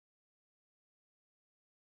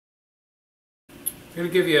I'm going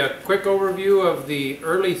to give you a quick overview of the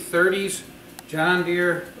early 30s John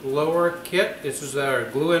Deere lower kit. This is our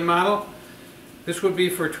glue-in model. This would be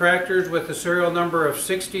for tractors with the serial number of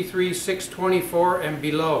 63624 and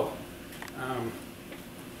below.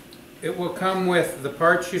 It will come with the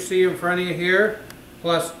parts you see in front of you here,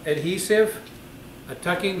 plus adhesive, a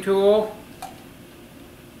tucking tool,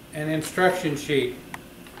 and instruction sheet.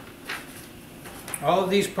 All of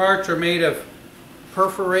these parts are made of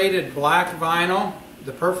perforated black vinyl.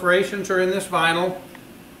 The perforations are in this vinyl,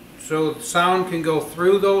 so the sound can go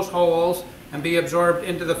through those holes and be absorbed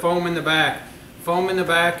into the foam in the back. Foam in the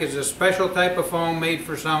back is a special type of foam made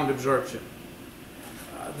for sound absorption.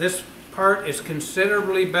 This part is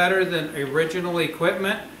considerably better than original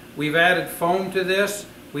equipment. We've added foam to this.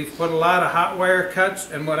 We've put a lot of hot wire cuts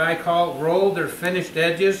and what I call rolled or finished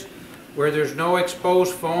edges, where there's no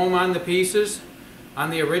exposed foam on the pieces. On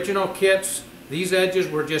the original kits, these edges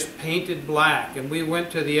were just painted black, and we went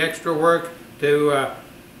to the extra work to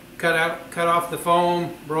cut off the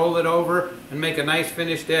foam, roll it over, and make a nice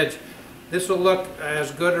finished edge. This will look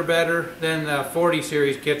as good or better than the 40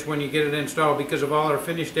 series kits when you get it installed because of all our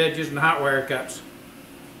finished edges and hot wire cuts.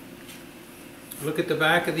 Look at the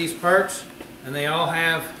back of these parts, and they all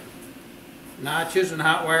have notches and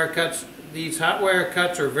hot wire cuts. These hot wire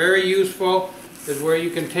cuts are very useful. Is where you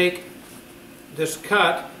can take this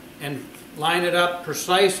cut and line it up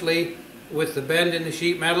precisely with the bend in the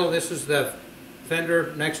sheet metal. This is the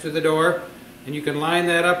fender next to the door, and you can line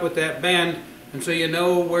that up with that bend, and so you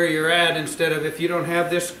know where you're at, instead of if you don't have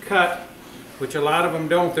this cut, which a lot of them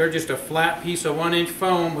don't, they're just a flat piece of 1-inch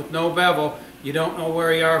foam with no bevel, you don't know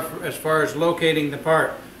where you are as far as locating the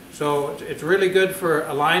part. So it's really good for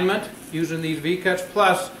alignment using these V-cuts,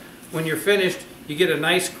 plus when you're finished you get a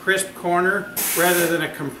nice crisp corner rather than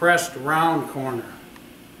a compressed round corner.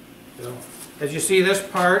 So, as you see, this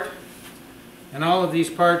part and all of these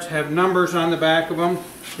parts have numbers on the back of them.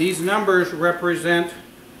 These numbers represent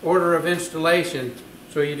order of installation.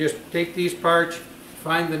 So you just take these parts,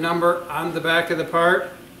 find the number on the back of the part.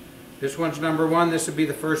 This one's number 1. This would be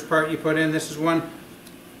the first part you put in. This is one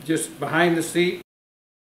just behind the seat.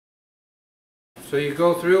 So you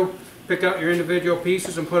go through, pick out your individual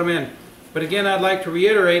pieces and put them in. But again, I'd like to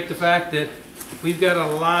reiterate the fact that we've got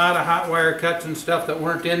a lot of hot wire cuts and stuff that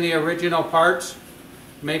weren't in the original parts.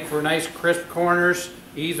 Make for nice crisp corners,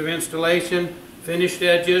 ease of installation, finished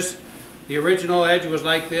edges. The original edge was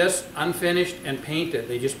like this, unfinished and painted.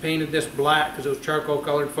 They just painted this black because it was charcoal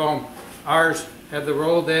colored foam. Ours have the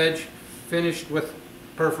rolled edge, finished with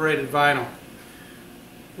perforated vinyl.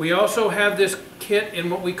 We also have this kit in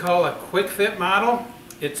what we call a quick fit model.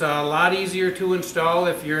 It's a lot easier to install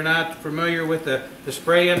if you're not familiar with the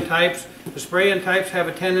spray-in types. The spray-in types have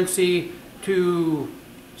a tendency to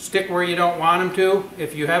stick where you don't want them to.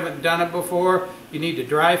 If you haven't done it before, you need to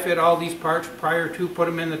dry fit all these parts prior to put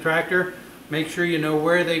them in the tractor. Make sure you know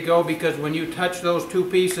where they go, because when you touch those two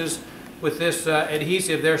pieces with this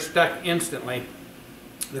adhesive, they're stuck instantly.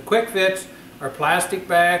 The quick fits are plastic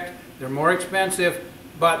backed, they're more expensive,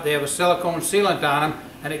 but they have a silicone sealant on them,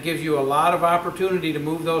 and it gives you a lot of opportunity to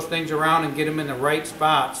move those things around and get them in the right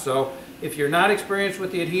spots. So if you're not experienced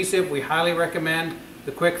with the adhesive, we highly recommend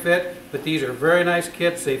the quick fit, but these are very nice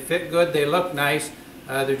kits. They fit good, they look nice,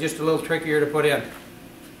 they're just a little trickier to put in.